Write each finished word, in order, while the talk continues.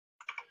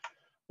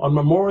On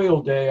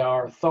Memorial Day,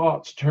 our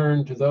thoughts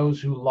turn to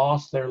those who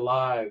lost their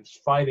lives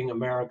fighting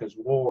America's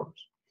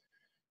wars.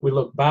 We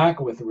look back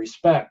with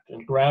respect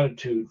and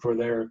gratitude for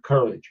their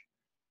courage,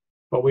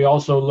 but we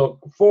also look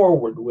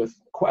forward with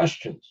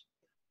questions.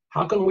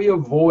 How can we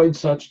avoid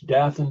such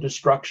death and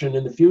destruction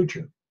in the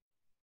future?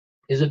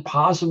 Is it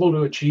possible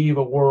to achieve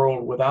a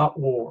world without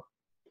war?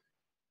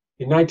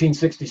 In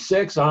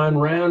 1966, Ayn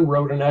Rand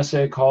wrote an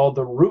essay called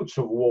The Roots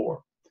of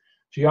War.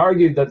 She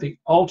argued that the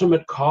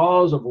ultimate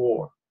cause of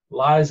war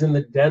lies in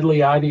the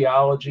deadly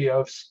ideology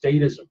of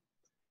statism.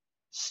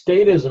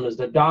 Statism is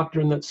the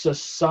doctrine that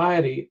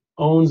society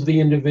owns the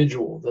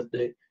individual, that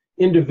the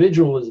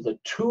individual is the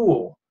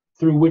tool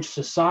through which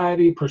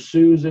society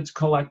pursues its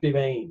collective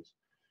aims,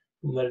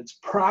 and that it's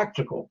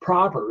practical,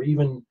 proper,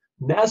 even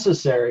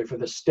necessary for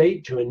the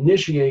state to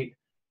initiate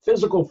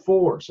physical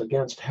force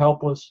against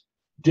helpless,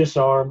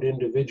 disarmed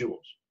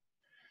individuals.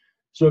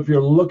 So if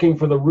you're looking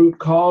for the root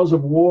cause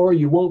of war,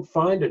 you won't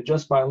find it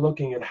just by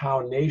looking at how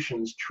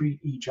nations treat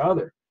each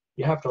other.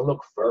 You have to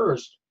look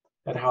first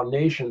at how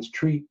nations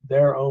treat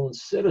their own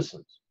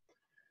citizens.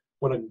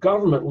 When a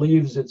government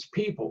leaves its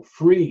people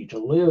free to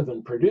live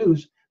and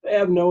produce, they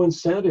have no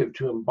incentive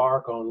to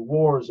embark on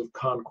wars of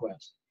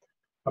conquest.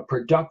 A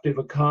productive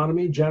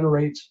economy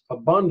generates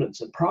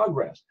abundance and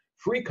progress.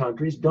 Free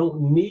countries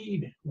don't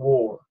need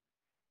war.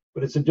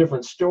 But it's a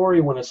different story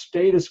when a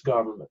statist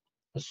government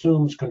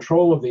assumes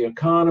control of the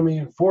economy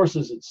and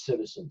forces its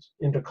citizens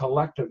into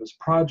collectivist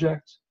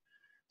projects,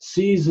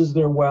 seizes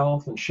their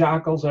wealth, and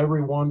shackles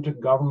everyone to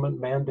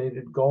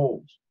government-mandated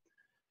goals.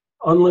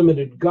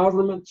 Unlimited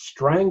government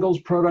strangles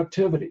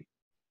productivity.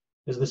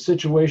 As the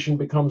situation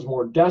becomes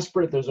more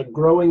desperate, there's a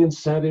growing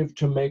incentive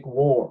to make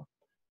war.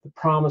 The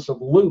promise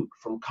of loot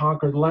from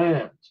conquered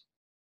lands,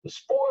 the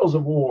spoils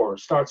of war,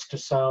 starts to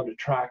sound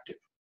attractive.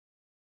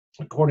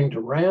 According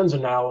to Rand's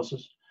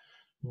analysis,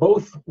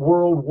 both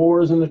world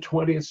wars in the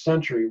 20th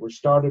century were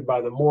started by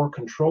the more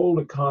controlled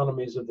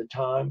economies of the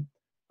time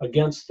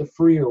against the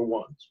freer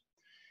ones.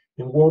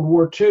 In World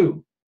War II,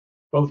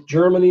 both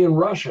Germany and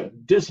Russia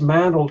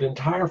dismantled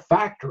entire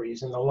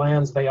factories in the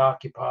lands they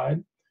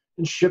occupied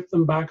and shipped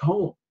them back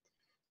home.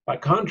 By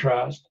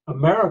contrast,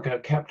 America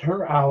kept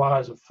her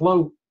allies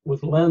afloat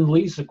with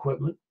Lend-Lease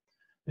equipment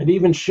and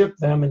even shipped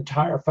them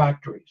entire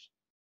factories.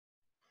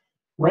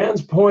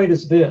 Rand's point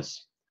is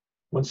this: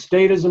 when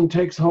statism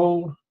takes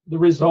hold, the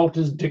result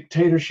is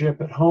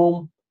dictatorship at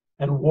home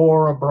and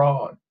war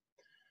abroad.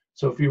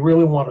 So if you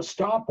really want to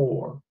stop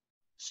war,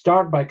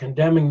 start by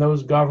condemning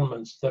those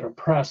governments that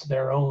oppress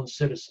their own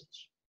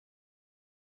citizens.